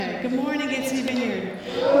Good morning, Gainesville Vineyard.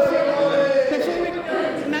 Before we go,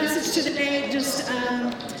 message today, just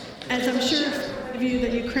as I'm sure of you,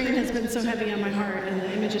 that Ukraine has been so heavy on my heart and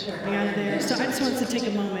the images coming out of there. So I just wanted to take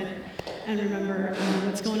a moment and remember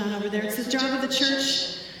what's going on over there. It's the job of the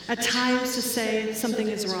church at times to say something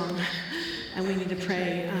is wrong, and we need to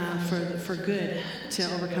pray for good to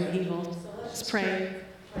overcome evil. Let's pray.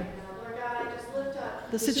 Lord God, I just lift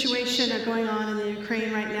up the situation going on in the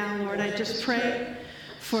Ukraine right now, Lord. I just pray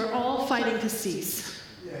for all fighting to cease.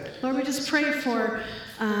 Lord, we just pray for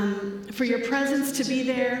your presence to be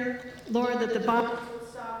there. Lord, that the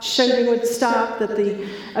bombing would stop, that the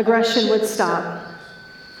aggression would stop.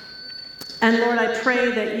 And Lord, I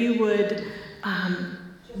pray that you would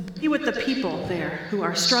be with the people there who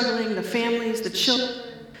are struggling, the families, the children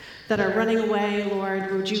that are running away.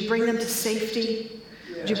 Lord, would you bring them to safety?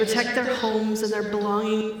 Would you protect their homes and their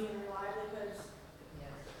belongings?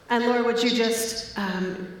 And Lord, would you just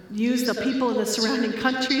use the people in the surrounding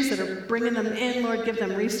countries that are bringing them in, Lord, give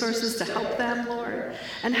them resources to help them, Lord.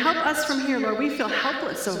 And help us from here, Lord. We feel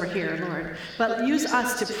helpless over here, Lord. But use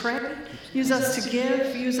us to pray, use us to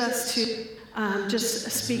give, use us to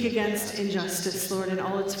just speak against injustice, Lord, in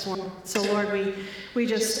all its forms. So, Lord, we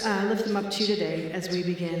just lift them up to you today as we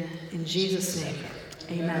begin. In Jesus' name,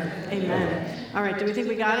 amen. Amen. All right, do we think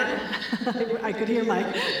we got it? I could hear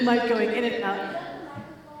Mike going in and out.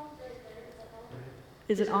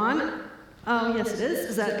 Is it on? Oh, yes, it is.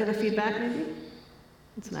 Is that going to feedback, maybe?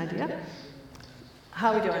 That's an idea.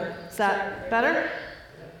 How are we doing? Is that better?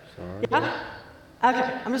 Sorry. Yeah?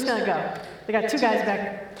 Okay, I'm just going to go. They got two guys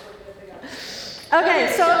back.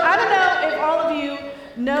 Okay, so I don't know if all of you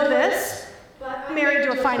know this, but I'm married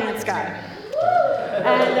to a finance guy.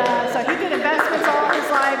 And so he did investments all his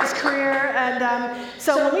life, his career. And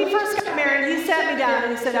so when we first got married, he sat me down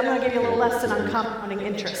and he said, I'm going to give you a little lesson on compounding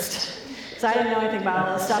interest. So I didn't know anything about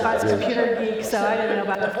all this stuff. I was a computer geek, so I didn't know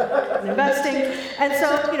about investing. And so,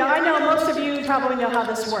 I know most of you probably know how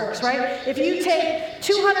this works, right? If you take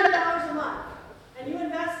 $200 a month and you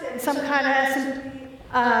invest in some kind of S&P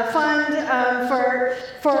fund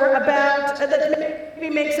for about, that maybe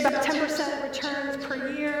makes about 10% returns per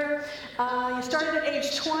year. You started at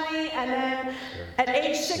age 20, and then at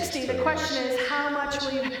age 60, the question is, how much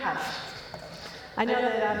will you have? I know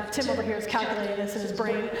that Tim over here is calculating this in his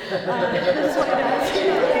brain. This is what he does. He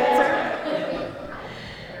knows the answer.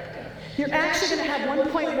 You're actually going to have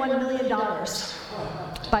 $1.1 million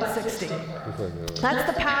by 60. That's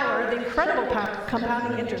the power, the incredible power of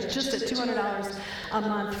compounding interest just at $200 a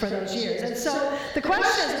month for those years. And so the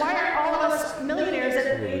question is, why aren't all of us millionaires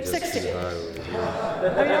at age 60? I mean,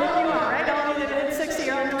 all of you are, right? All of you that are at 60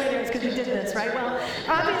 are millionaires because you did this, right? Well,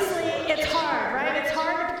 obviously, it's hard, right? It's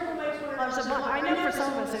hard to put away $200 a month. I know for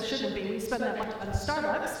some of us it shouldn't be. We spend that much on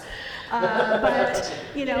Starbucks. But,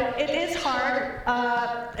 it is hard.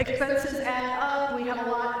 Expenses add up. We have a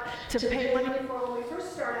lot to pay money for when we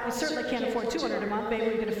first start out. We certainly can't afford $200 a month. Maybe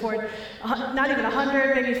we can afford not even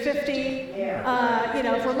 $100, maybe $50,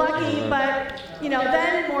 if we're lucky. But,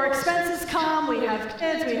 then more expenses come. We have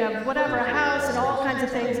kids, we have whatever, a house and all kinds of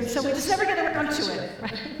things. And so we just never get around to it,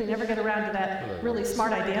 right? We never get around to that really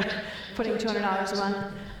smart idea, putting $200 a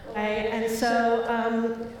month. And so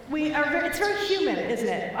it's very human, isn't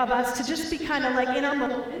it, of us to just be kind of like in our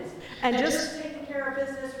moment and just taking care of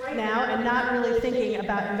business right now and not really thinking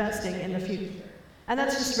about investing in the future. And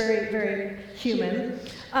that's just very, very human.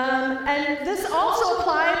 And this also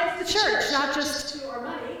applies to the church, not just to our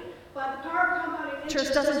money, but the power of compounding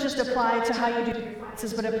interest doesn't just apply to how you do your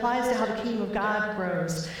finances, but it applies to how the kingdom of God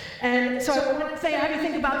grows. And so I want to say, how do you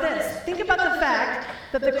think about this? Think about the fact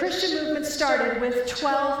that the Christian movement started with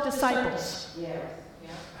 12 disciples.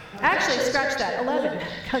 Actually, scratch that, 11,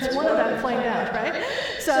 because one of them flamed out, right?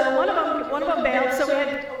 So one of them bailed, so we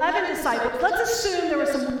had 11 disciples. Let's assume there were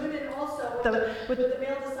some women also with the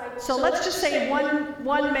male disciples. So let's just say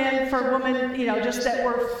one man for woman, just that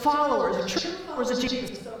were followers, true followers of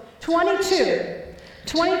Jesus.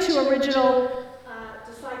 22 original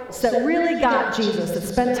disciples that really got Jesus, that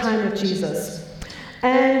spent time with Jesus.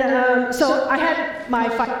 And so I had my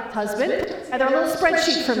husband had a little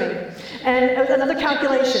spreadsheet for me, and it was another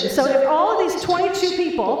calculation. So if all of these 22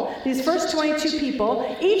 people, these first 22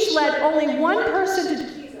 people, each led only one person to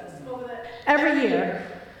Jesus every year,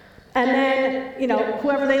 and then,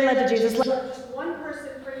 whoever they led to Jesus led just one person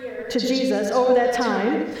per year to Jesus over that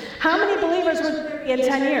time, how many believers would there be in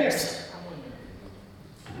 10 years?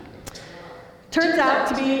 Turns out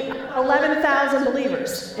to be 11,000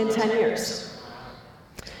 believers in 10 years.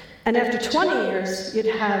 And after 20 years, you'd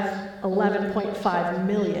have 11.5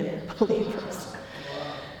 million believers.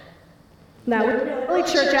 Now, the early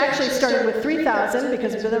church actually started with 3,000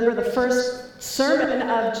 because remember the first sermon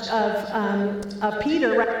of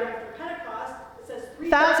Peter right after Pentecost, it says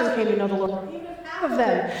 3,000 came to know the Lord. Even if half of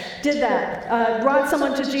them did that, brought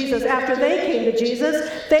someone to Jesus. After they came to Jesus,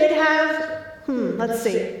 they'd have,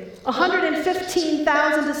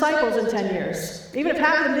 115,000 disciples in 10 years, even if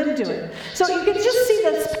half of them didn't do it. So you can just see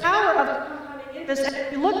this power of compounding interest. And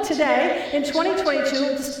if you look today, in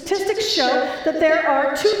 2022, the statistics show that there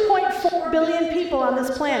are 2.4 billion people on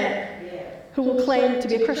this planet who will claim to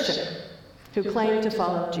be a Christian, who claim to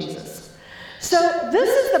follow Jesus. So this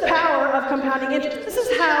is the power of compounding interest. This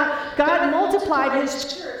is how God multiplied his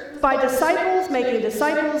church. By disciples, making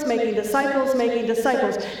disciples, making disciples, making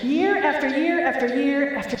disciples, year after year after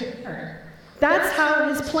year after year. That's how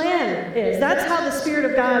his plan is. That's how the Spirit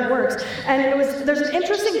of God works. And there's an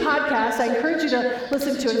interesting podcast. I encourage you to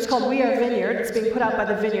listen to it. It's called We Are Vineyard. It's being put out by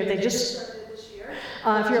the Vineyard. They just started this year.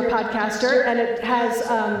 If you're a podcaster, and it has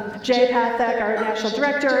Jay Pathak, our national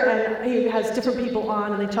director, and he has different people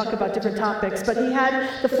on, and they talk about different topics. But he had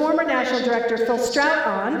the former national director, Phil Strout,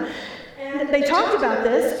 on. And they talked about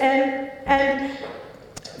this, and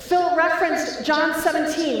Phil referenced John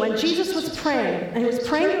 17 when Jesus was praying, and he was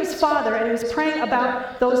praying to his Father, and he was praying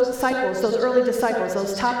about those disciples, those early disciples,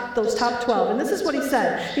 those top 12. And this is what he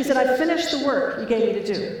said. He said, "I finished the work you gave me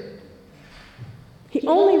to do." He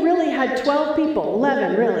only really had 12 people,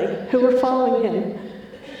 11 really, who were following him.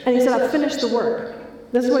 And he said, "I've finished the work."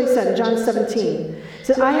 This is what he said in John 17. He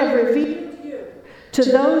said, "I have revealed you to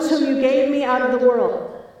those whom you gave me out of the world.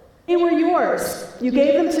 They were yours. You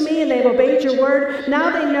gave them to me, and they have obeyed your word.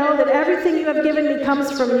 Now they know that everything you have given me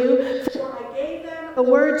comes from you. For I gave them the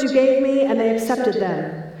words you gave me, and they accepted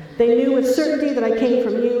them. They knew with certainty that I came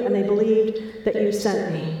from you, and they believed that you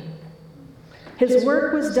sent me." His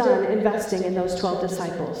work was done investing in those 12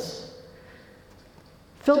 disciples.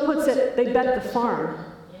 Phil puts it, they bet the farm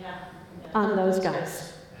on those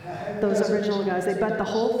guys, those original guys. They bet the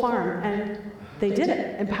whole farm, and they did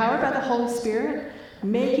it, empowered by the Holy Spirit.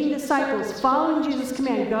 Making disciples, following Jesus'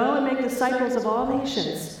 command, go and make disciples of all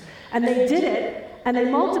nations. And they did it, and they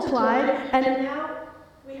multiplied, and now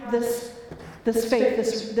we have this faith,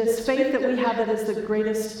 this faith that we have that is the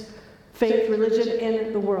greatest faith religion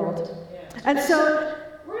in the world. And so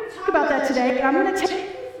we're going to talk about that today. I'm going to take you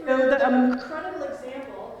through the incredible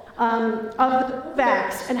example of the book of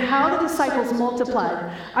Acts and how the disciples multiplied.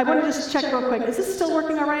 I want to just check real quick. Is this still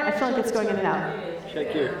working all right? I feel like it's going in and out.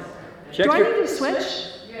 Do I need to switch?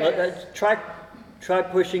 Try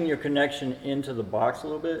pushing your connection into the box a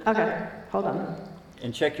little bit. Okay, hold on.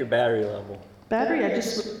 And check your battery level. Battery?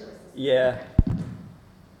 Yeah.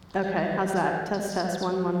 Okay, how's that? Test,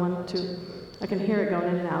 1, 1, 1, 2. I can hear it going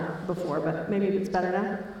in and out before, but maybe it's better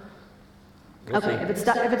now. Okay, if it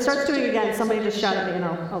starts doing it again, somebody just shout at me and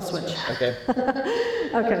I'll switch. Okay.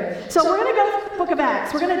 Okay, so we're going to go through the book of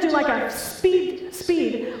Acts. We're going to do like a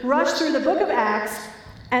speed rush through the book of Acts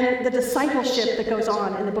and the discipleship that goes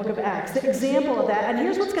on in the book of Acts, the example of that. And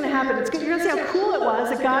here's what's going to happen. You're going to see how cool it was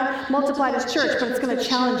that God multiplied his church, but it's going to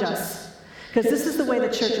challenge us. Because this is the way the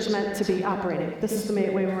church is meant to be operating. This is the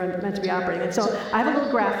way we're meant to be operating. And so I have a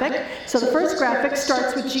little graphic. So the first graphic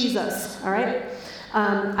starts with Jesus, all right?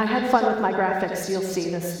 I had fun with my graphics. You'll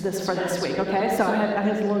see this for this week, okay? So I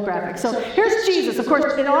had a little graphic. So here's Jesus. Of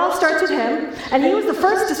course, it all starts with him. And he was the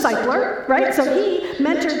first discipler, right? So he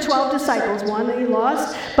mentored 12 disciples, one that he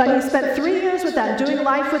lost. But he spent 3 years with them, doing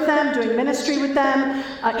life with them, doing ministry with them,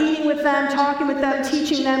 eating with them, talking with them,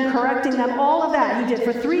 teaching them, correcting them. All of that he did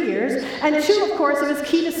for 3 years. And 2, of course, of his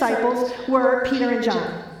key disciples were Peter and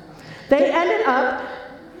John. They ended up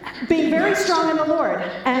being very strong in the Lord.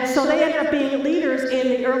 And so they ended up being leaders in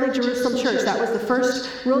the early Jerusalem church. That was the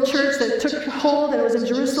first real church that took hold, and it was in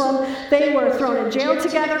Jerusalem. They were thrown in jail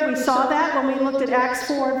together. We saw that when we looked at Acts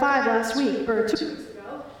 4 and 5 last week, or 2 weeks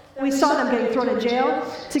ago. We saw them getting thrown in jail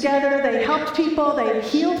together. They helped people. They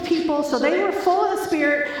healed people. So they were full of the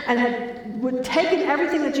Spirit and had taken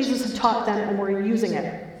everything that Jesus had taught them and were using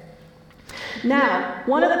it. Now,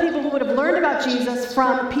 one of the people who would have learned about Jesus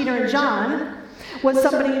from Peter and John was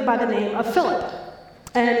somebody by the name of Philip.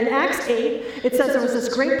 And in Acts 8, it says there was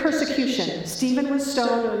this great persecution. Stephen was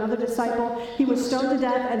stoned, another disciple. He was stoned to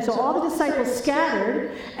death. And so all the disciples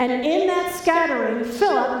scattered. And in that scattering,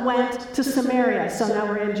 Philip went to Samaria. So now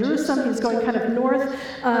we're in Jerusalem. He's going kind of north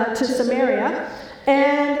to Samaria.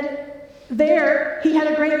 And there, he had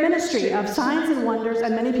a great ministry of signs and wonders,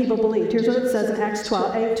 and many people believed. Here's what it says in Acts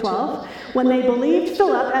 8:12. When they believed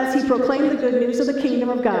Philip as he proclaimed the good news of the kingdom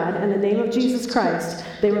of God and the name of Jesus Christ,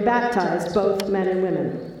 they were baptized, both men and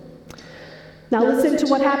women. Now listen to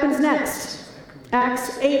what happens next.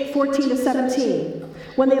 Acts 8:14-17.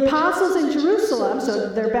 When the apostles in Jerusalem, so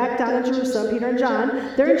they're back down in Jerusalem, Peter and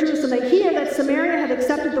John, they're in Jerusalem, they hear that Samaria had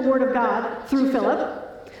accepted the word of God through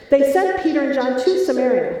Philip. They sent Peter and John to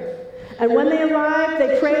Samaria. And when they arrived,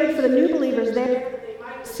 they prayed for the new believers there that they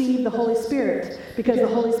might receive the Holy Spirit, because the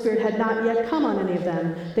Holy Spirit had not yet come on any of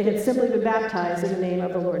them. They had simply been baptized in the name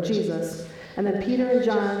of the Lord Jesus. And then Peter and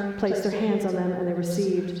John placed their hands on them, and they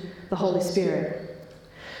received the Holy Spirit.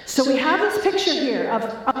 So we have this picture here of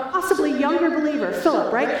a possibly younger believer,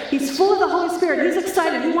 Philip, right? He's full of the Holy Spirit. He's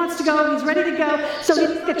excited. He wants to go. He's ready to go. So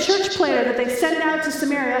he's like a church planter that they send out to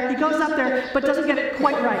Samaria. He goes up there, but doesn't get it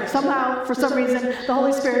quite right. Somehow, for some reason, the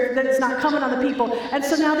Holy Spirit is not coming on the people. And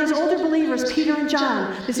so now these older believers, Peter and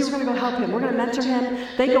John, they say, we're going to go help him. We're going to mentor him.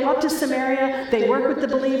 They go up to Samaria. They work with the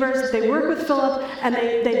believers. They work with Philip, and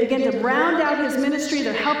they begin to round out his ministry.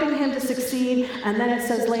 They're helping him to succeed. And then it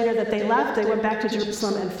says later that they left. They went back to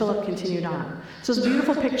Jerusalem, and Philip continued on. So it's a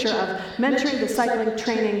beautiful picture of mentoring, discipling,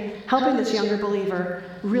 training, helping this younger believer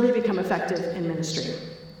really become effective in ministry.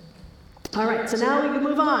 All right, so now we can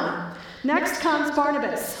move on. Next comes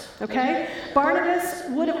Barnabas, okay? Barnabas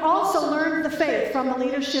would have also learned the faith from the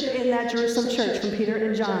leadership in that Jerusalem church, from Peter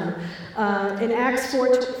and John. In Acts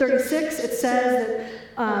 4:36, it says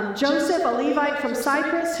that Joseph, a Levite from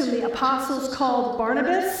Cyprus, whom the apostles called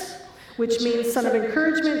Barnabas, which means son of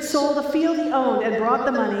encouragement, sold a field he owned and brought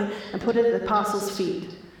the money and put it at the apostles' feet.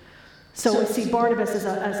 So we see Barnabas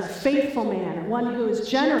as a faithful man, one who is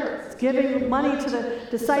generous, giving money to the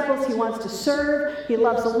disciples. He wants to serve. He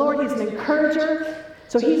loves the Lord. He's an encourager.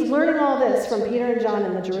 So he's learning all this from Peter and John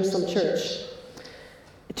in the Jerusalem church.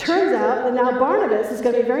 It turns out that now Barnabas is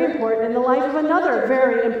going to be very important in the life of another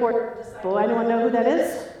very important disciple. Anyone know who that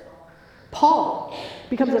is? Paul.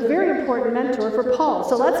 Becomes a very important mentor for Paul.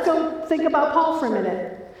 So let's go think about Paul for a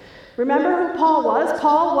minute. Remember who Paul was?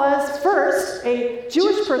 Paul was first a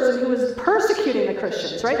Jewish person who was persecuting the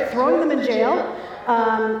Christians, right? Throwing them in jail,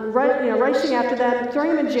 rushing after them,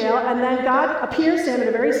 throwing them in jail, and then God appears to him in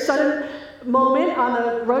a very sudden moment on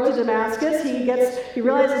the road to Damascus. He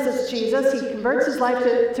realizes it's Jesus. He converts his life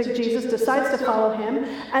to Jesus, decides to follow him.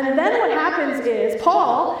 And then what happens is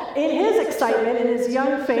Paul, in his excitement, in his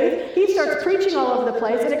young faith, he starts preaching all over the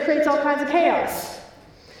place, and it creates all kinds of chaos.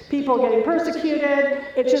 People getting persecuted.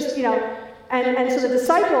 It just, and so the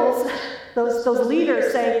disciples, those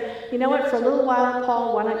leaders say, you know what, for a little while,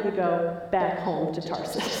 Paul, why don't you go back home to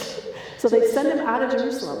Tarsus? So they send him out of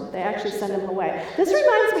Jerusalem. They actually send him away. This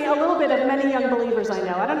reminds me a little bit of many young believers I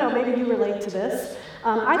know. I don't know, maybe you relate to this.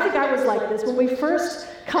 I think I was like this. When we first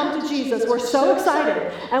come to Jesus, we're so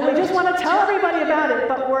excited, and we just want to tell everybody about it,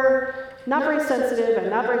 but we're not very sensitive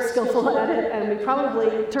and not very skillful at it, and we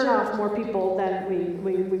probably turn off more people than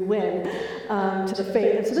we win to the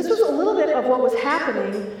faith. And so this was a little bit of what was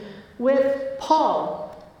happening with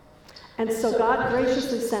Paul. And so God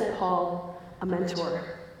graciously sent Paul a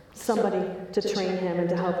mentor, somebody to train him and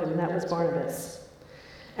to help him, and that was Barnabas.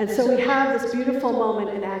 And so we have this beautiful moment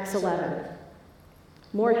in Acts 11.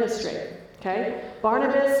 More history, okay?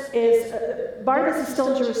 Barnabas is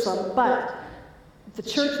still in Jerusalem, but the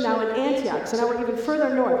church now in Antioch. So now we're even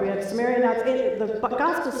further north. We have Samaria now. The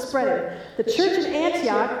gospel's spreading. The church in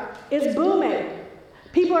Antioch is booming.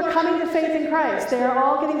 People are coming to faith in Christ. They are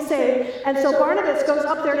all getting saved. And so Barnabas goes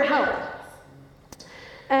up there to help.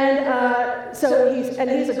 And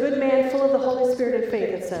he's a good man, full of the Holy Spirit and faith,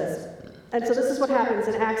 it says. And so this is what happens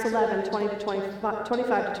in Acts 11,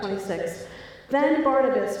 25 to 26. Then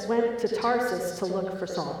Barnabas went to Tarsus to look for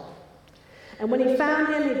Saul. And when he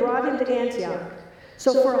found him, he brought him to Antioch.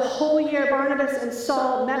 So for a whole year, Barnabas and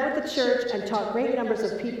Saul met with the church and taught great numbers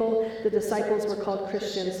of people. The disciples were called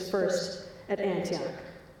Christians first at Antioch.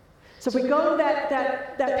 So if we go to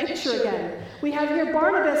that picture again, we have here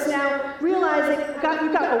Barnabas now realizing you've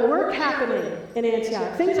got a work happening in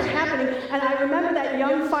Antioch. Things are happening. And I remember that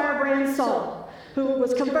young firebrand Saul, who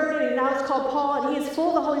was converted, and now is called Paul, and he is full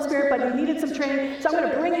of the Holy Spirit, but he needed some training, so I'm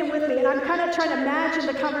going to bring him with me. And I'm kind of trying to imagine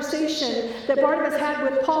the conversation that Barnabas had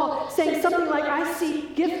with Paul, saying something like, I see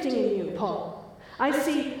gifting in you, Paul. I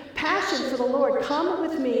see passion for the Lord. Come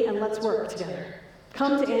with me and let's work together.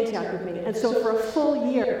 Come to Antioch with me. And so for a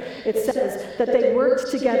full year, it says that they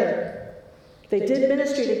worked together. They did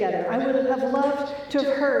ministry together. I would have loved to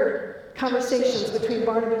have heard conversations between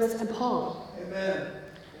Barnabas and Paul. Amen.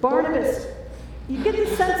 Barnabas, you get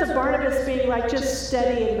this sense of Barnabas being like just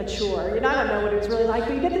steady and mature. I don't know what he was really like,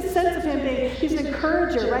 but you get this sense of him he's an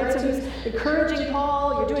encourager, right? So he's encouraging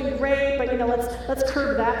Paul, you're doing great, but let's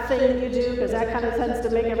curb that thing that you do, because that kind of tends to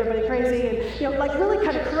make everybody crazy. And really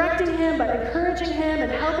kind of correcting him, but encouraging him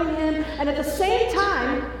and helping him. And at the same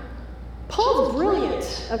time, Paul's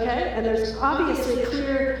brilliant, okay? And there's obviously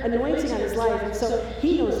clear anointing on his life. And so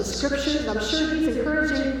he knows the scriptures. And I'm sure he's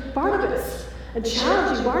encouraging Barnabas and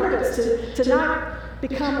challenging Barnabas to not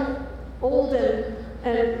become old and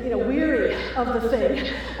weary of the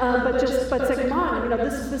thing, but say, come on,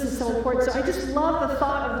 this is so important. So I just love the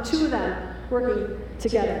thought of the two of them working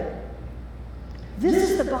together. This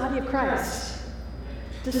is the body of Christ.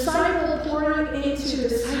 Disciple pouring into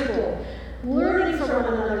disciple, learning from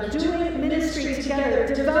one another, doing ministry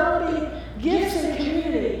together, developing gifts in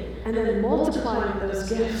community, and then multiplying those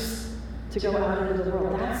gifts to go out into the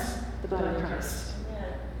world. That's the body of Christ.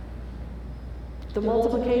 The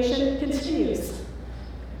multiplication continues.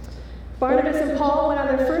 Barnabas and Paul went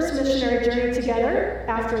on their first missionary journey together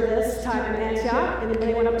after this time in Antioch, and then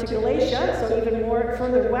they went up to Galatia, so even more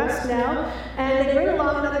further west now, and they bring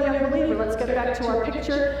along another young believer. Let's get back to our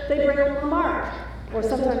picture. They bring along Mark, or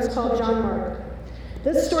sometimes called John Mark.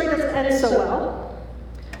 This story doesn't end so well.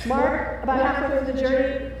 Mark, about halfway through the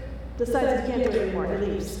journey, decides he can't do it anymore. He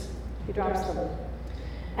leaves. He drops them.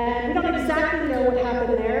 And we don't exactly know what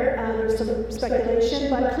happened there. There's some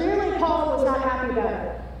speculation, but clearly Paul was not happy about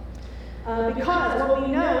it. Because what we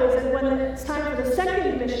know is that when it's time for the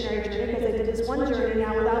second missionary journey, because they did this one journey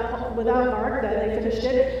now without Mark, that they finished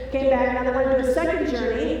it, came back, now they want to do a second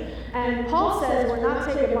journey, and Paul says, we're not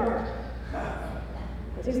taking Mark,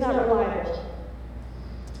 because he's not reliable.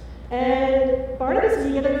 And Barnabas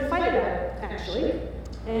and he get a fight about it, actually.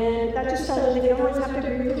 And that just tells you that you don't always have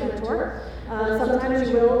to agree with your mentor. Sometimes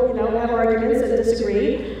you will, have arguments and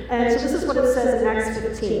disagree. And so this is what it says in Acts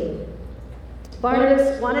 15.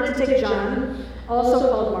 Barnabas wanted to take John, also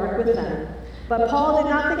called Mark, with them. But Paul did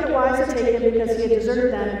not think it wise to take him because he had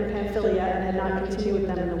deserted them in Pamphylia and had not continued with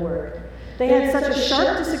them in the work. They had such a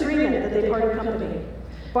sharp disagreement that they parted company.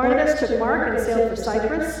 Barnabas took Mark and sailed for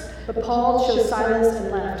Cyprus, but Paul chose Silas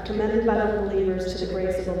and left, commended by the believers to the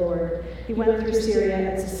grace of the Lord. He went through Syria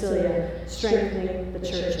and Cilicia, strengthening the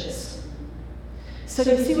churches. So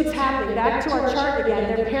do you see what's happening? Back to our chart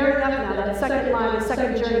again. They're pairing up now, that second line, the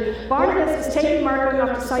second journey. Barnabas is taking Mark going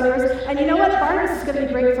off to Cyprus, and you know what? Barnabas is going to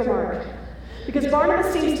be great for Mark. Because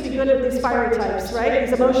Barnabas seems to be good at these fiery types, right?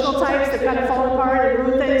 These emotional types that kind of fall apart and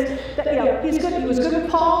ruin things. He's good. He was good with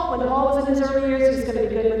Paul. When Paul was in his early years, he's going to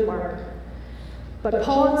be good with Mark. But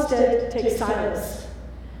Paul instead takes Silas.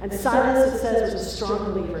 And Silas, it says, was a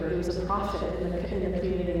strong believer. He was a prophet in the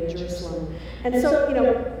community in Jerusalem. And so,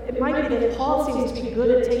 it might be that Paul seems to be good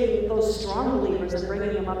at taking those strong believers and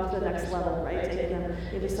bringing them up to the next level, right? Taking them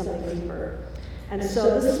into something deeper. And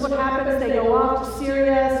so this is what happens. They go off to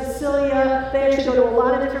Syria, Cilicia. They actually go to a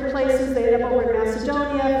lot of different places. They end up over in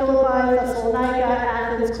Macedonia, Philippi, Thessalonica,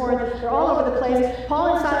 Athens, Corinth. They're all over the place.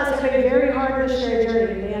 Paul and Silas have a very hard missionary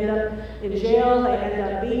journey. They end up in jail. They end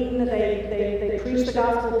up beaten. They preach the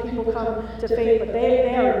gospel. People come to faith. But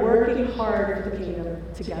they are working hard for the kingdom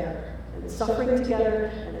together. And suffering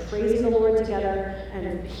together, and praising the Lord together,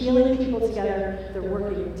 and healing people together. They're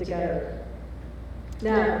working together.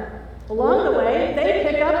 Now, along the way, they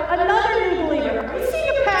pick up another new believer. Are you seeing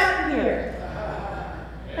a pattern here?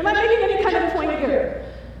 Am I making any kind of point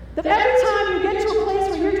here? That every time you get to a place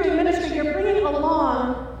where you're doing ministry, you're bringing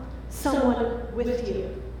along someone with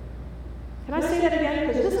you. Can I say that again?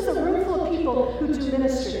 Because this is a room full of people who do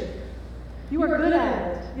ministry. You are good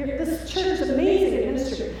at it. This church is amazing at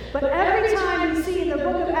ministry. But every time you see in the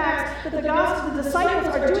book of Acts that the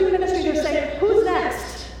disciples are doing ministry, they're saying, who's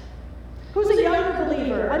next? Who's a younger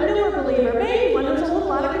believer, a newer believer, maybe one who's a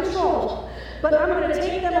little out of control. But I'm going to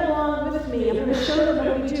take them along with me. I'm going to show them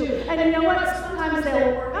what we do. And you know what? Sometimes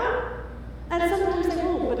they'll work out. And sometimes they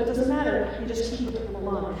won't, but it doesn't matter. You just keep them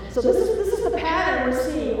along. So this is the pattern we're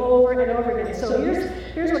seeing over and over again. So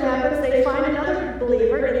here's what happens. They find another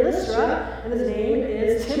believer in Lystra, and his name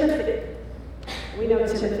is Timothy. We know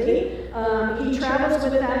Timothy. He travels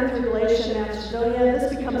with them through Galatia and Macedonia.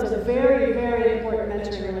 This becomes a very, very important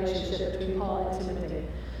mentoring relationship between Paul and Timothy.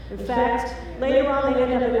 In fact, later on they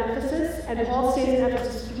end up in Ephesus, and Paul stays in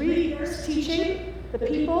Ephesus 3 years teaching the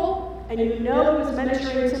people, and you know he was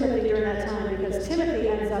mentoring Timothy during that time because Timothy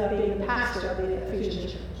ends up being the pastor of the Ephesian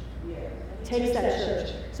church. He takes that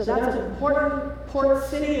church. So that's an important port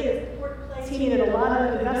city, an important place. He needed a lot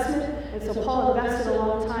of investment, and so Paul invested a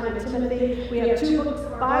long time in Timothy. We have 2 books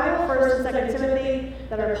of the Bible, 1st and 2nd Timothy,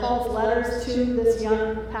 that are Paul's letters to this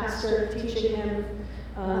young pastor, teaching him,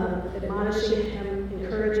 admonishing him,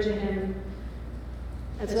 encouraging him.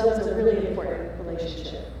 And so that was a really important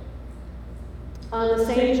relationship. On the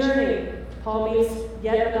same journey, Paul meets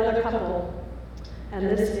yet another couple, and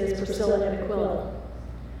this is Priscilla and Aquila.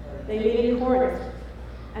 They meet in Corinth,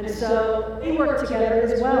 and so they work together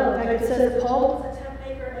as well. In fact, it says that Paul was a tent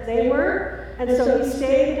maker as they were, and so he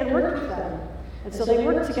stayed and worked with them. And so they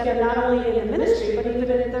worked together not only in the ministry, but even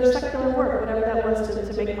in their secular work, whatever that was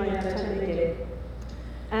to make money at the time they gave.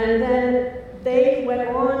 And then they went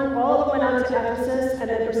on, all of them went on to Ephesus, and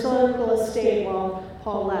then Priscilla and Aquila stayed while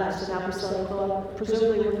Paul left. So now Priscilla and Aquila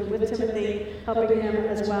presumably working with Timothy, helping him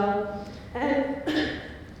as well. And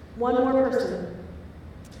one more person.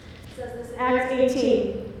 It says this in Acts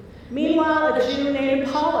 18. Meanwhile, a Jew named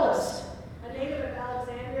Apollos, a native of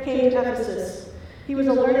Alexandria, came to Ephesus. He was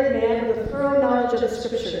a learned man with a thorough knowledge of the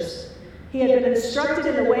Scriptures. He had been instructed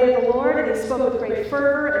in the way of the Lord, and he spoke with great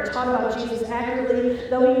fervor and taught about Jesus accurately,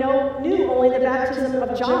 though he knew only the baptism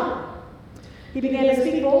of John. He began to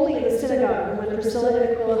speak boldly in the synagogue, and when Priscilla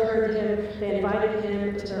and Aquila heard him, they invited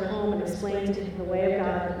him to their home and explained to him the way of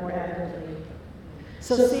God more accurately.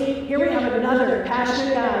 So see, here we have another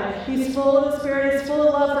passionate guy. He's full of the Spirit, he's full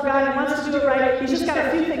of love for God, he wants to do it right. He's just got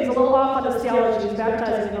a few things a little off on his theology. He's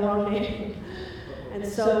baptizing in the wrong name. And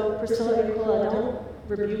so Priscilla and Aquila don't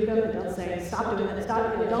rebuke him and don't say, stop doing that,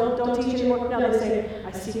 stop, don't teach anymore. No, they say,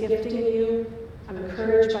 I see gifting in you, I'm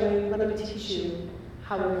encouraged by you, let me teach you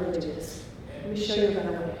how we really do this. Let me show you a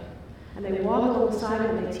better way. And they walk alongside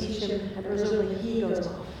him and they teach him, and presumably he goes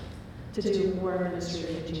off to do more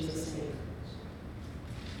ministry in Jesus' name.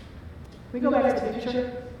 We go back to the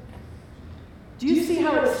picture. Do you see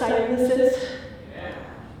how exciting this is?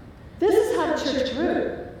 This is how the church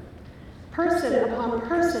grew. Person upon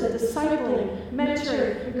person, discipling,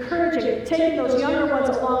 mentoring, encouraging, taking those younger ones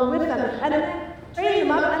along with them, and then training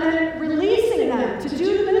them up, and then releasing them to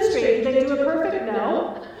do the ministry. Do they do it perfect?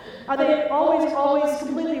 No. Are they always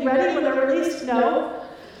completely ready when they're released? No.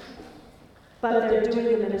 But they're doing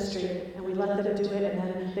the ministry, and we let them do it, and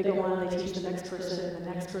then they go on and they teach the next person, and the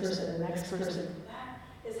next person, and the next person.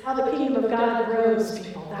 That is how the kingdom of God grows,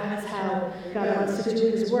 people. That is how God wants to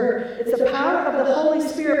do his work. It's the power of the Holy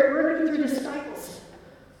Spirit working through disciples.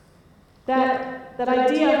 That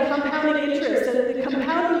idea of compounding interest, and the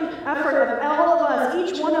compounding effort of all of us,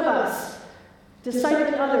 each one of us,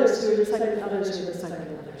 discipling others who are discipling others who are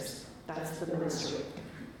discipling others. That's the ministry.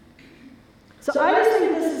 So I just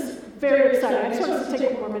think this is very exciting. I just want us to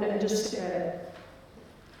take one more minute and just stare at it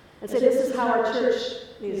and say, this is how our church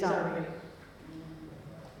needs to operate.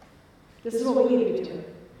 This is what we need to be doing.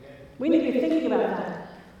 We need to be thinking about that.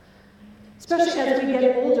 Especially as we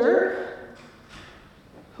get older,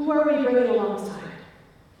 who are we bringing alongside?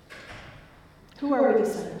 Who are we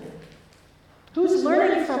discipling? Who's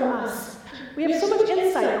learning from us? We have so much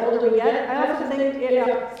insight the older we get. I often think,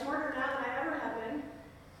 smarter now than I ever have been.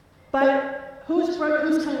 But who's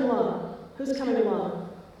coming along? Who's coming along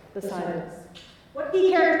beside us? What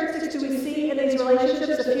key characteristics do we see in these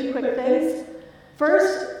relationships? A few quick things.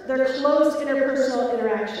 First, they're close interpersonal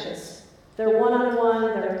interactions. They're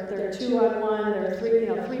one-on-one, they're two-on-one, they're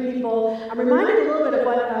three people. I'm reminded a little bit of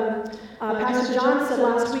what Pastor John said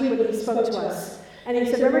last week when he spoke to us. And he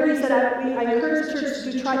said, remember, he said, I encourage the church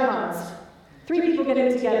to do tripods. 3 people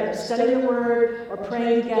getting together, studying the Word, or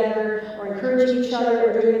praying together, or encouraging each other,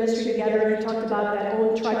 or doing ministry together. And he talked about that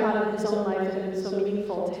own tripod in his own life that was so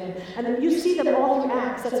meaningful to him. And then you see them all through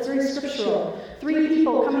Acts. That's very scriptural. 3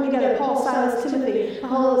 people coming together, Paul, Silas, Timothy,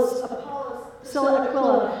 Apollos, Priscilla,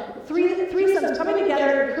 Aquila. Three sons coming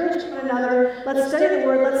together, encouraging one another. Let's study the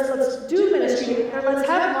Word. Let's do ministry together. Let's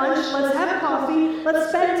have lunch. Let's have coffee. Let's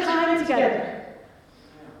spend time together.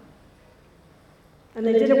 And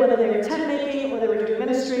they did it whether they were tent making, or they were doing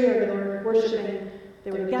ministry, or they were worshiping.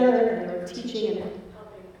 They were together, and they were teaching and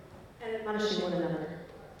helping and admonishing one another.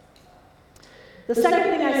 The second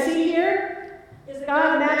thing I see here is that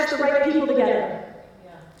God matched the right people together.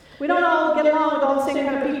 We don't all get along with all the same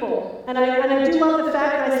kind of people. And I do love the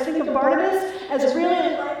fact that I think of Barnabas as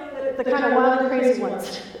really liking the kind of wild and crazy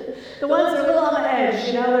ones. The ones that are a little on the edge,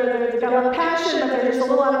 they've got a lot of passion, but they're just a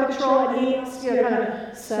little out of control, and he kind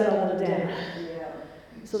of settled them down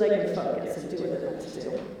so they can focus and do what they're meant to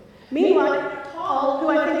do. Meanwhile, Paul, who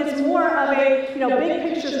I think is more of a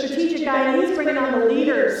big picture strategic guy, and he's bringing on the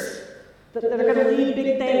leaders that are going to lead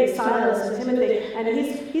big things, Silas and Timothy, and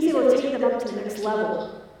he's able to take them up to the next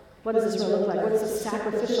level. What does this really look like? What's the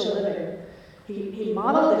sacrificial living? He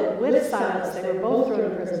modeled it with Silas. They were both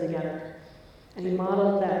thrown in prison together. And he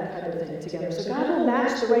modeled that kind of thing together. So God will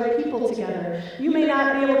match the right people together. You may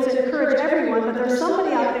not be able to encourage everyone, but there's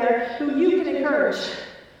somebody out there who you can encourage.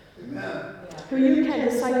 Amen. Who you can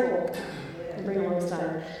disciple and bring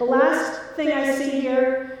alongside. The last thing I see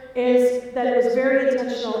here is that it was very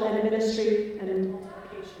intentional and ministry and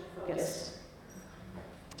multiplication focused.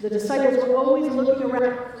 The disciples were always looking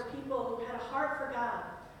around for people who had a heart for God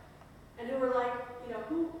and who were like,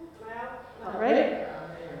 who am I out? Right?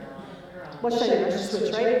 what should I do? I should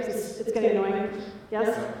switch, right? It's getting annoying.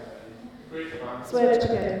 Yes? Switch,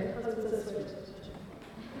 okay. Switch.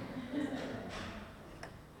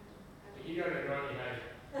 You got it wrong behind.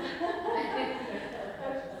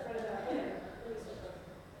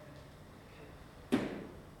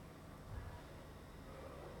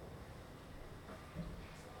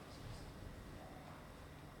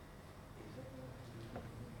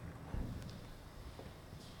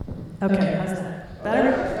 Okay, how's that?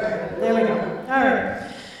 Better? There we go. All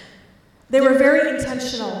right. They were very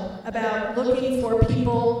intentional about looking for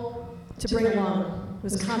people to bring along. It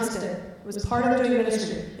was constant. It was part of doing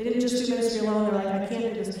ministry. They didn't just do ministry alone. They're like, I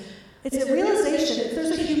can't do this. It's a realization.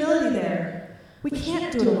 There's a humility there. We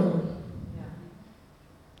can't do it alone.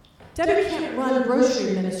 Debbie can't run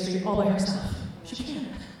grocery ministry all by herself. She can't.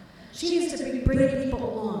 She needs to be bringing people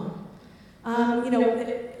along.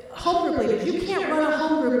 Home group leaders, you can't run a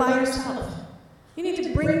home group by yourself. You need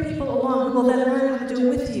to bring people along who will then learn how to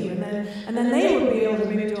do it with you, and then they will be able to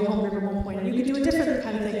maybe do a home group at one point, and you can do a different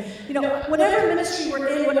kind of thing. Whatever ministry we're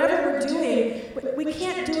in, whatever we're doing, we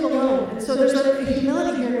can't do it alone. And so there's a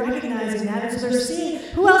humility here in recognizing that, and so they're seeing,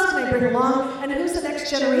 who else can I bring along, and who's the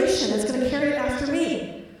next generation that's going to carry it after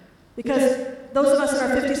me? Because those of us in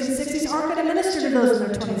our 50s and 60s aren't going to minister to those in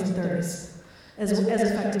their 20s and 30s. As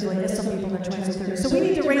effectively as some people in their 20s and 30s. So we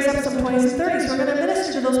need to raise up some 20s and 30s who are going to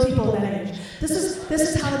minister to those people in that age. This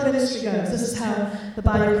is how the ministry goes. This is how the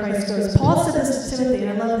body of Christ goes. Paul said this to Timothy,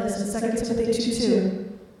 and I love this, in 2 Timothy 2:2.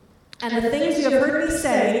 And the things you have heard me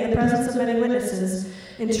say in the presence of many witnesses,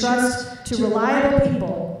 entrust to reliable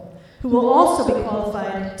people who will also be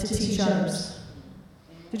qualified to teach others.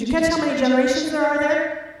 Did you catch how many generations there are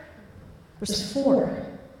there? There's 4.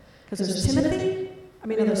 Because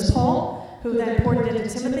there's Paul, who then poured it into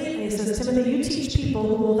Timothy, and he says, Timothy, you teach people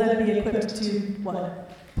who will then be equipped to what?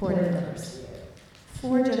 Pour it into others.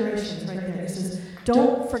 4 generations right there. He says,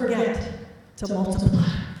 don't forget to multiply.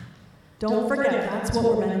 Don't forget, that's what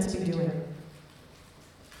we're meant to be doing.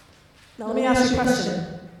 Now let me ask you a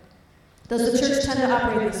question. Does the church tend to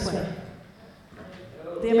operate this way?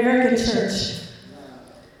 The American church?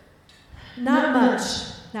 Not much.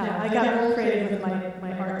 Now, I got real creative with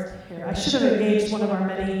my art here. I should have engaged one of our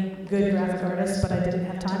many good graphic artists, but I didn't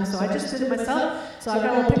have time, so I just did it myself. So I've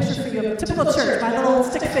got a little picture for you of a typical church, my little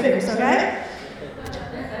stick figures, okay?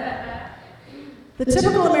 The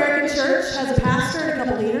typical American church has a pastor and a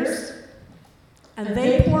couple leaders, and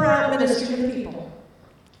they pour out ministry to the people.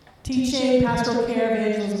 Teaching, pastoral care,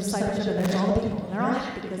 evangelism, discipleship, and there's all the people. And they're all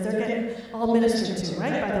happy because they're getting all ministered to,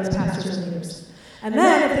 right, by those pastors and leaders. And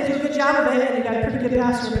then, if they do a good job of it, and you've got a pretty good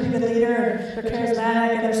pastor, a pretty good leader, and they're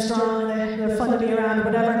charismatic, and they're strong, and they're fun to be around, or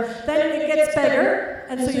whatever, then it gets bigger,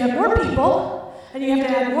 and so you have more people, and you have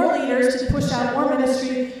to add more leaders to push out more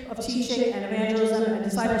ministry of teaching, and evangelism, and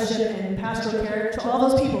discipleship, and pastoral care to all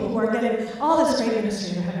those people who are getting all this great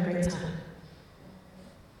ministry and are having a great time.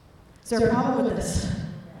 Is there a problem with this?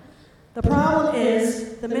 The problem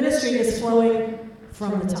is the ministry is flowing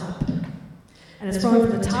from the top. And it's flowing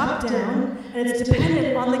from the top down, and it's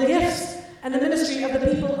dependent on the gifts and the ministry of the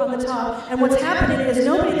people on the top. And what's happening is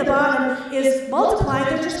nobody at the bottom is multiplying,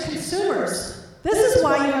 they're just consumers. This is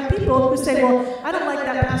why you have people who say, well, I don't like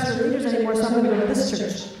that pastor and leaders anymore, so I'm going to go to this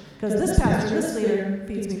church. Because this pastor, this leader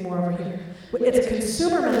feeds me more over here. It's a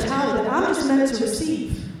consumer mentality that I'm just meant to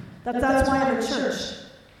receive. That's why I'm in church.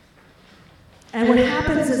 And what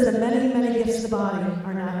happens is that many, many gifts of the body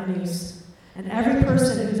are not in use. And every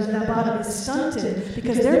person who's at that bottom is stunted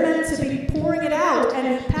because they're meant to be pouring it out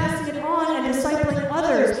and passing it on and discipling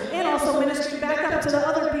others and also ministering back up to the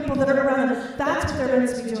other people that are around them. That's what they're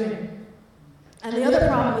meant to be doing. And the other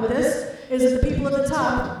problem with this is that the people at the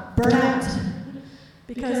top burn out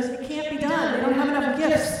because it can't be done. They don't have enough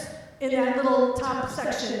gifts in that little top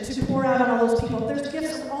section to pour out on all those people. There's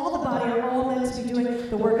gifts of all the body are all meant to be doing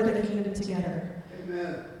the work of the kingdom together.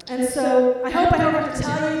 Amen. And so I hope I don't have to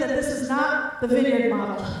tell you that this is not the vineyard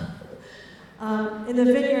model. In the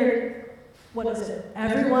vineyard, what is it?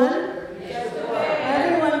 Everyone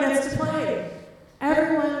gets to play.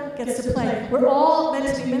 Everyone gets to play. We're all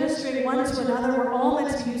meant to be ministering one to another. We're all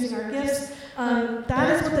meant to be using our gifts. That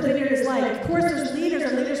is what the vineyard is like. Of course, there's leaders,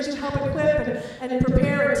 and leaders do help equip and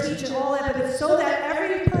prepare and teach and all that, but it's so that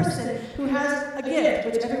every person who has a gift,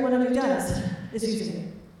 which every one of you does, is using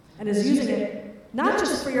it. And is using it not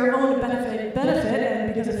just for your own benefit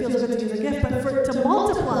and because it feels good to use a gift, but to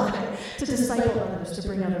multiply, to disciple others, to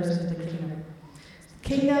bring others into the kingdom.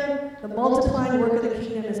 Kingdom, the multiplying work of the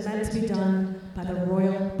kingdom is meant to be done by the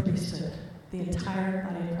royal priesthood, the entire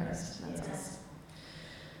body of Christ. That's us.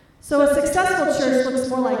 So a successful church looks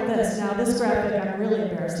more like this. Now, this graphic I'm really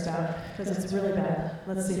embarrassed about because it's really bad.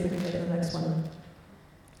 Let's see if we can get to the next one.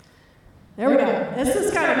 There we go. This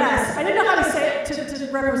is kind of a mess. I didn't know how to say it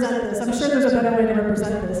to represent this. I'm sure there's a better way to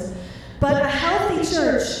represent this. But a healthy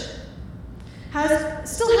church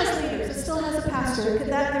still has leaders. It still has a pastor.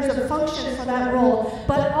 There's a function for that role.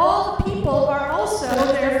 But all the people are also,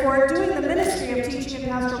 therefore, doing the ministry of teaching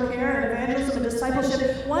and pastoral care and evangelism and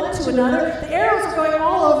discipleship one to another. The arrows are going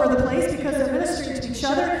all over the place because they're ministering to each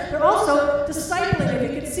other. They're also discipling.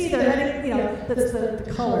 If you can see, they're heading, that's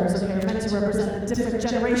the colors, okay, are meant to represent the different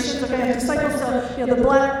generations. Okay, disciples, so,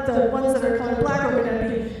 the ones that are colored black are going to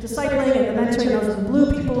be discipling and mentoring those are the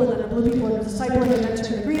blue people, and then the blue people are discipling and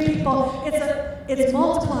mentoring the green people. It's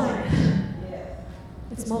multiplying.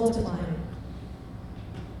 It's multiplying.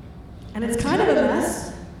 And it's kind of a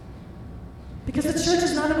mess because the church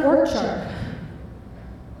is not an org chart.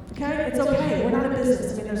 Okay? It's okay. We're not a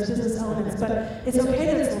business. There's business elements, but it's okay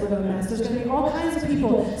that it's a little bit of a mess. There's going to be all kinds of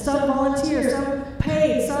people, some volunteer, some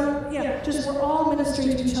paid, some, we're all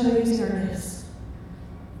ministering to each other using our gifts.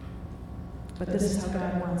 But this is how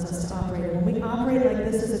God wants us to operate. And when we operate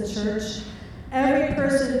like this as a church, every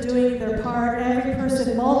person doing their part, every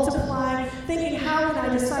person multiplying, thinking, how can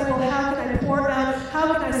I disciple, how can I pour out,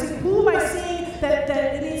 how can I see, who am I seeing that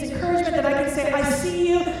it needs encouragement, that I can say, I see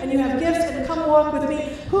you, and you have gifts, and come walk with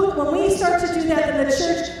me. When we start to do that, then the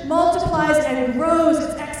church multiplies and grows.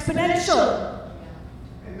 It's exponential.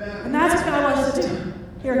 Amen. And that's what God wants to do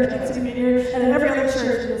here at Kansas Community and in every other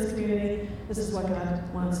church in this community. This is what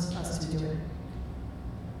God wants us to do.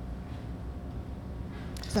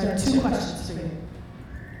 So I have 2 questions for you.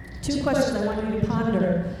 2 questions I want you to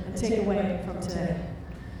ponder and take away from today.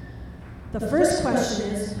 The first question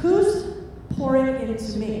is, who's pouring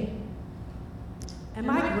into me? Am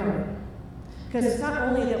I growing? Because it's not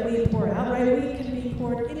only that we pour out, right? We can be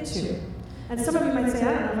poured into. And some of you might say,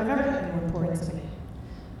 I don't know if I've ever had anyone pour into me.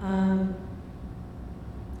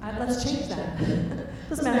 Let's change that.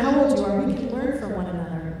 Doesn't matter how old you are, we can learn from one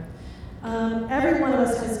another. Every one of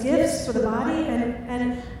us has gifts for the body,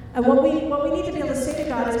 and what we need to be able to say to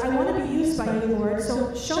God is, I want to be used by you, Lord,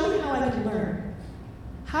 so show me how I can learn.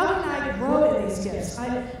 How can I grow in these gifts? I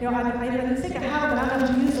think I have them, but I don't know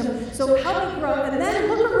how to use them. So help me grow, and then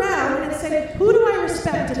look around and say, who do I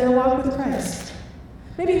respect in their walk with Christ?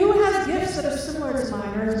 Maybe who has gifts that are similar to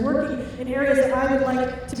mine, or is working in areas that I would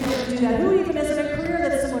like to be able to do that? Who even is in a career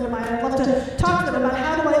that's similar to mine? I'd love to talk to them about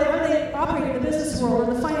how they operate in the business world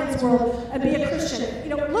or the finance world and be a Christian.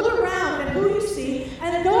 Look around at who you see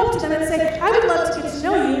and go up to them and say, I would love to get to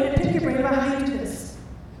know you and pick your brain about how you do this.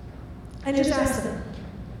 And just ask them.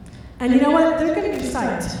 And you know what? They're going to be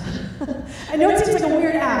psyched. I know it seems like a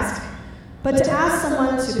weird ask, but to ask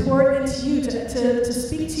someone to pour into you, to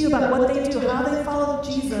speak to you about what they do, how they follow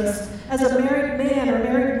Jesus as a married man or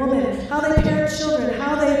married woman, how they parent children,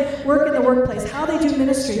 how they work in the workplace, how they do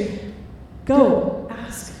ministry, go,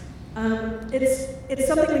 ask. It's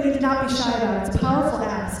something we need to not be shy about. It's a powerful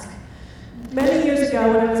ask. Many years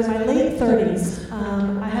ago, when I was in my late 30s,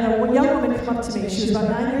 I had a young woman come up to me. She was about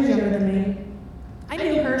 9 years younger than me. I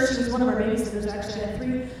knew her. She was one of our babysitters, actually. I had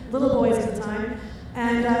 3 little boys at the time.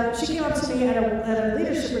 And she came up to me at a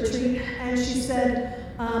leadership retreat, and she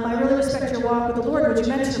said, I really respect your walk with the Lord. Would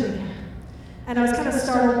you mentor me? And I was kind of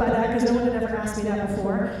startled by that because no one had ever asked me that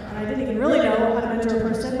before. And I didn't even really know how to mentor a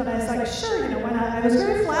person, but I was like, sure, why not? I was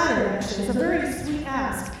very flattered, actually. It's a very sweet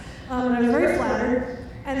ask. And I was very flattered.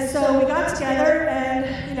 And so we got together,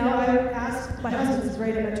 and, I asked, my husband's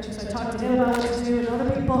great at mentoring, so I talked to him about what to do, and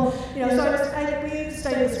other people, so we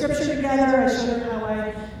studied the scripture together. I showed her how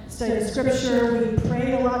I studied the scripture. We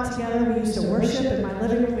prayed a lot together. We used to worship in my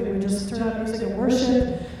living room. We would just turn on music and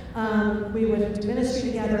worship. We would do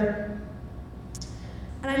ministry together.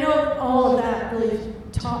 And I know all of that really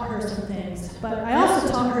taught her some things, but I also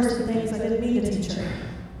taught her some things I didn't mean to teach her.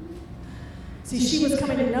 See, she was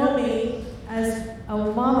coming to know me as a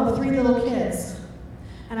mom of 3 little kids.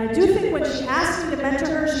 And I do think when she asked me to mentor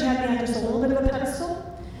her, she had me on just a little bit of a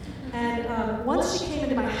pedestal. And once she came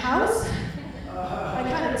into my house, I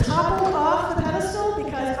kind of toppled off the pedestal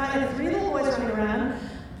because I had 3 little boys running around.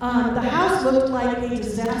 The house looked like a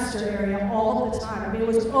disaster area all the time. I mean, it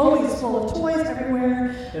was always full of toys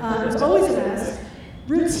everywhere. It was always a mess.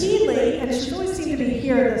 Routinely, and she always seemed to be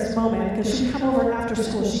here at this moment because she'd come over after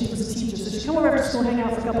school. She was a teacher, so she'd come over after school, hang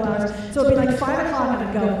out for a couple hours. So it'd be like 5 o'clock, and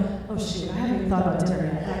I'd go, oh shoot, I haven't even thought about dinner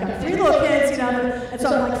yet. And I got 3 little kids, and so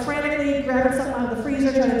I'm like frantically grabbing something out of the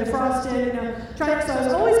freezer, trying to defrost it, so I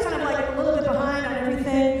was always kind of like a little bit behind on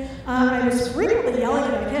everything. I was frequently yelling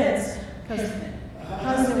at my kids because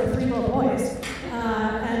there were 3 little boys,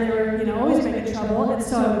 and they were, always making trouble. trouble, and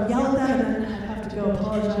so I would yell at them, and then I'd have to go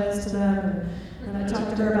apologize to them, and I'd talk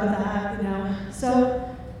to her about that, you know.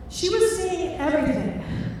 So she was seeing everything,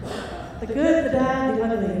 the good, the bad, the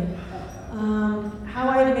ugly. How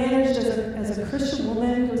I managed as a Christian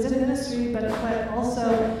woman who was in ministry, but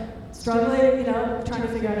also struggling, you know, trying to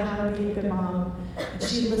figure out how to be a good mom. And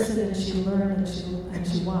she listened and she learned and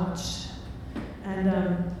she watched. And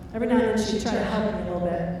every now and then she'd try to help me a little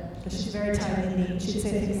bit, because she's very tidy and neat. She'd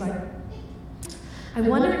say things like, I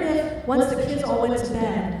wonder if once the kids all went to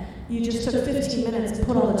bed, you just took 15 minutes and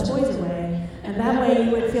put all the toys away, and that way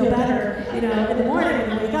you would feel better, you know, in the morning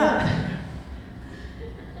when you wake up.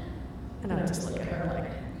 And I would just look at her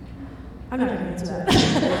like, I'm not going to answer that.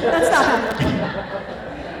 That's not happening.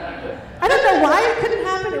 I don't know why it couldn't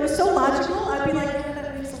happen. It was so logical. I'd be like, yeah,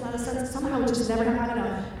 that makes a lot of sense. Somehow it just never happened. I don't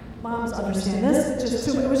know. Moms understand this. It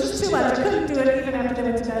was just too much. I couldn't do it even after they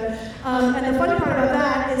went to bed. And the funny part about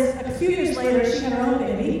that is a few years later, she had her own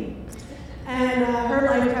baby. And her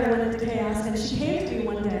life kind of went into chaos. And she came to me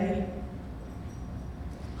one day,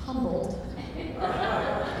 humbled.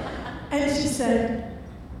 And she said,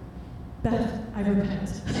 Beth, I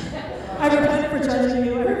repent. I repent for judging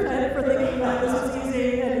you. I repent for thinking that this was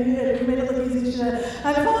easy and you made it look easy. She said,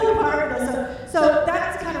 I'm falling apart. So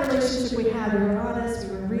that's the kind of relationship we had. We were honest,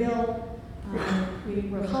 we were real, we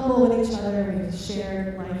were humble with each other, we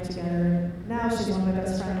shared life together. Now she's one of my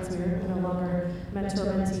best friends. We're no longer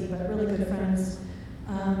mentor-mentee, but really good friends.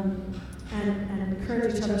 And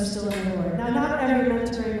encourage each other still in the Lord. Now, not every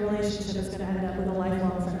mentoring relationship is going to end up with a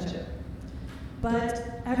lifelong friendship.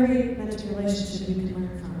 But every mentoring relationship you can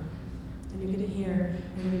learn from, and you can hear,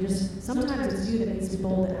 and you just, sometimes it's you that needs to be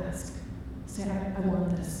bold to ask. Say, I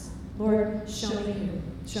want this. Lord, show me you.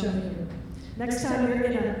 Show me you. Next time you're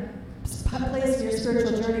in a place in your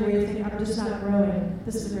spiritual journey where you think, I'm just not growing,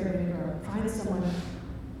 this is a great way to grow. Find someone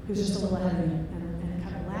who's just a little ahead of you and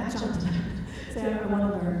kind of latch onto them. Say, I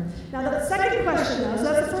want to learn. Now, the second question, though, so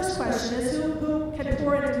that's the first question, is who can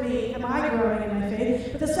pour into me? Am I growing in my faith?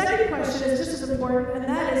 But the second question is just as important, and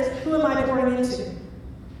that is, who am I pouring into?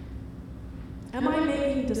 Am I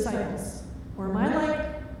making disciples? Or am I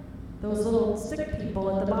like those little sick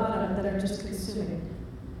people at the bottom that are just consuming,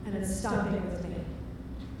 and it's stopping with me?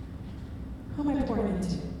 Who am I pouring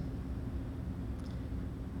into?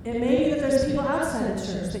 It may be that there's people outside the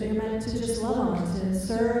church that you're meant to just love on, to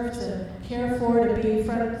serve, to care for, to be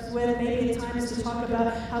friends with, maybe at times to talk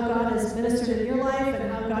about how God has ministered in your life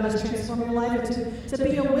and how God has transformed your life, and to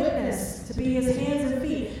be a witness, to be his hands and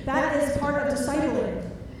feet. That is part of discipling.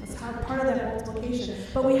 That's part of that multiplication.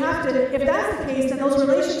 But we have to, if that's the case, then those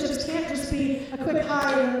relationships can't just be a quick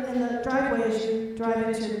hi in the driveway as you drive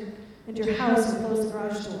into your house and close the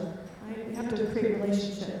garage door. Right? We have to create a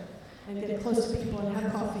relationship and get close to people and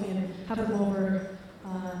have coffee and have them over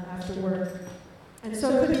after work. And so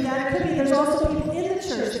it could be that. It could be there's also people in the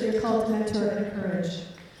church that you're called to mentor and encourage.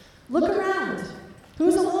 Look around.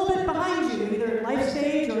 Who's a little bit behind you, either in life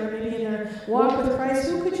stage or maybe in their walk with Christ?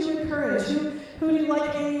 Who could you encourage? Who do you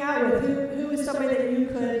like hanging out with? Who is somebody that you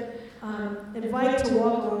could invite to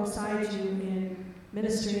walk alongside you in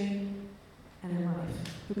ministry and in life?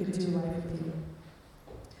 Who could do life with you?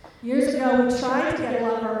 Years ago, we tried to get a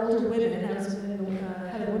lot of our older women, I was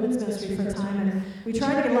head of women's ministry for a time, and we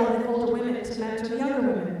tried to get a lot of the older women to mentor the younger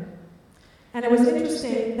women. And it was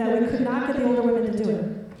interesting that we could not get the older women to do it.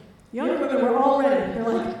 Younger women were all ready. They're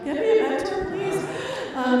like, get me a mentor, please.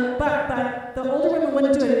 But the older women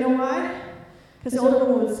wouldn't do it. You know why? Because the older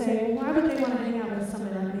women would say, well, why would they want to hang out with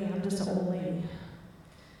somebody like me? I'm just an old lady.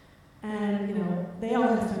 And, you know, they all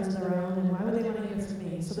have friends of their own, and why would they want to hear from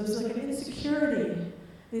me? So there's like an insecurity.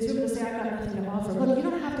 These women say, I've got nothing to offer. Look, you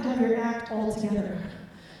don't have to have your act all together.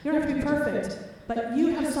 You don't have to be perfect, but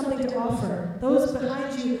you have something to offer. Those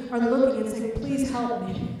behind you are looking and saying, please help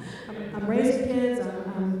me. I'm raising kids,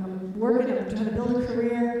 I'm working, I'm trying to build a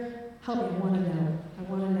career. Help me, I want to know. I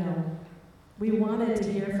want to know. We wanted to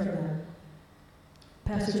hear from them.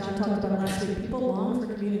 Pastor John talked about it last week. People long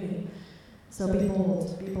for community. So be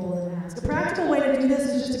bold and ask. A practical way to do this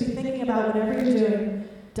is just to be thinking about whatever you're doing,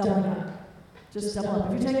 doubling up. Just double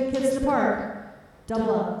up. If you're taking kids to the park,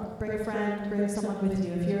 double up. Bring a friend, bring someone with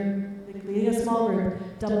you. If you're leading a small group,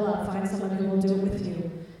 double up. Find someone who will do it with you.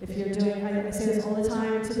 If you're doing, I say this all the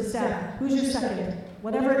time to the staff, who's your second?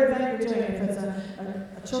 Whatever event you're doing, if it's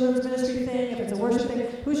a children's ministry thing, if it's a worship thing,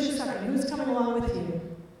 who's your second? Who's coming along with you?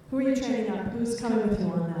 Who are you training up? Who's coming with you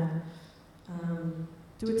on that?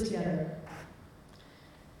 Do it together.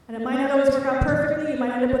 And it might not always work out perfectly. You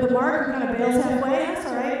might end up with a Mark who kind of bails halfway. That's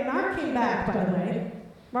all right. Mark came back, by the way.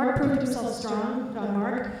 Mark proved himself strong, John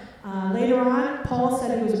Mark. Later on, Paul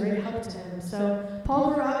said he was a great help to him. So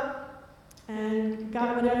Paul grew up, and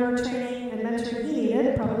got whatever training and mentoring he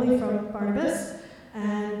needed, probably from Barnabas,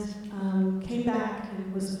 and came back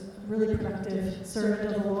and was a really productive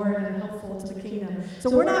servant of the Lord and helpful to the kingdom. So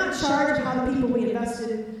we're not in charge of how the people we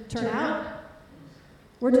invested turn out.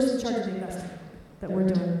 We're just in charge of the investing, that we're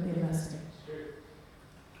doing the investing.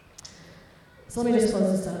 So let me just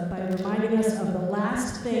close this up by reminding us of the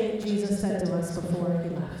last thing Jesus said to us before he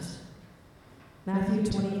left. Matthew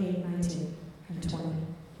 28:19 and 20.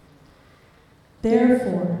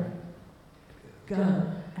 Therefore, go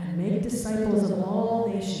and make disciples of all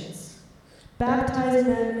nations, baptizing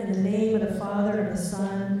them in the name of the Father, and the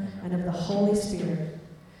Son, and of the Holy Spirit,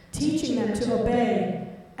 teaching them to obey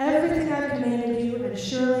everything I've commanded you, and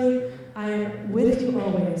surely I am with you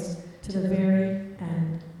always to the very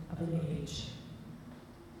end of the age.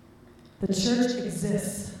 The church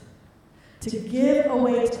exists to give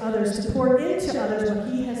away to others, to pour into others what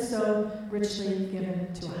he has so richly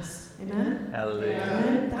given to us. Amen? Hallelujah.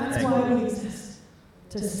 Amen? That's why we exist,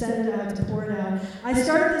 to send it out, to pour it out. I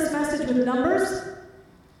started this message with numbers,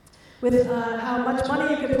 with how much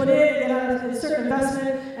money you could put in and get out of a certain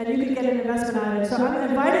investment, and you could get an investment out of it. So I'm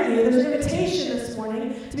inviting you, there's an invitation this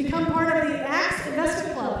morning to become part of the Acts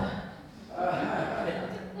Investment Club.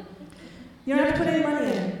 You don't have to put any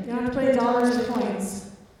money in. You don't have to put any dollars or coins.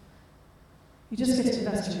 You just get to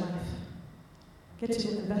invest your life. Get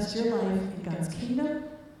to invest your life in God's kingdom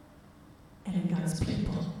and in God's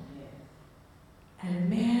people. And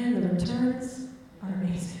man, the returns are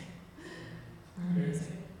amazing. Are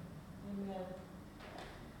amazing.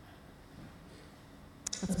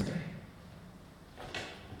 Let's pray.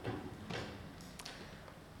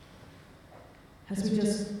 As we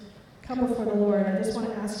just come before the Lord, I just want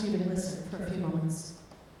to ask you to listen for a few moments.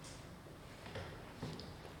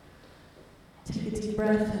 Take a deep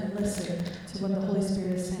breath and listen to what the Holy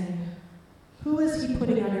Spirit is saying. Who is he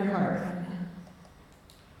putting on your heart right now?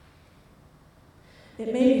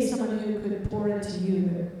 It may be someone who could pour into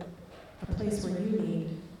you, a place where you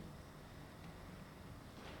need.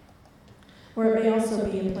 Or it may also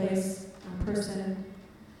be a place, a person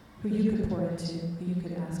who you could pour into, who you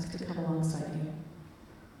could ask to come alongside you.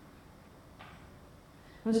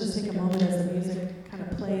 Let's just take a moment as the music kind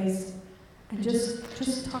of plays and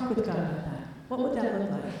just talk with God about that. What would that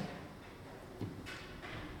look like?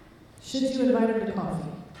 Should you invite him to coffee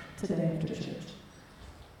today after church?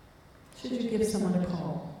 Should you give someone a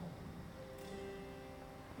call?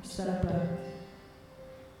 Or set up a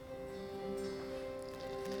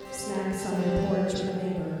snacks on your porch with a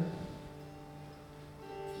neighbor?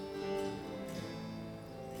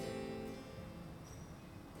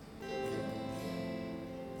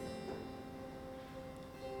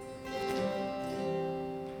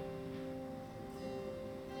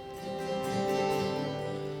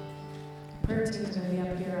 Prayer team is going to be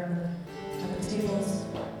up here at the tables,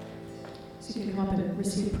 so you can come up and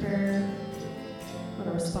receive prayer,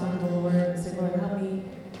 or respond to the Lord and say, Lord, help me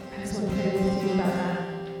have someone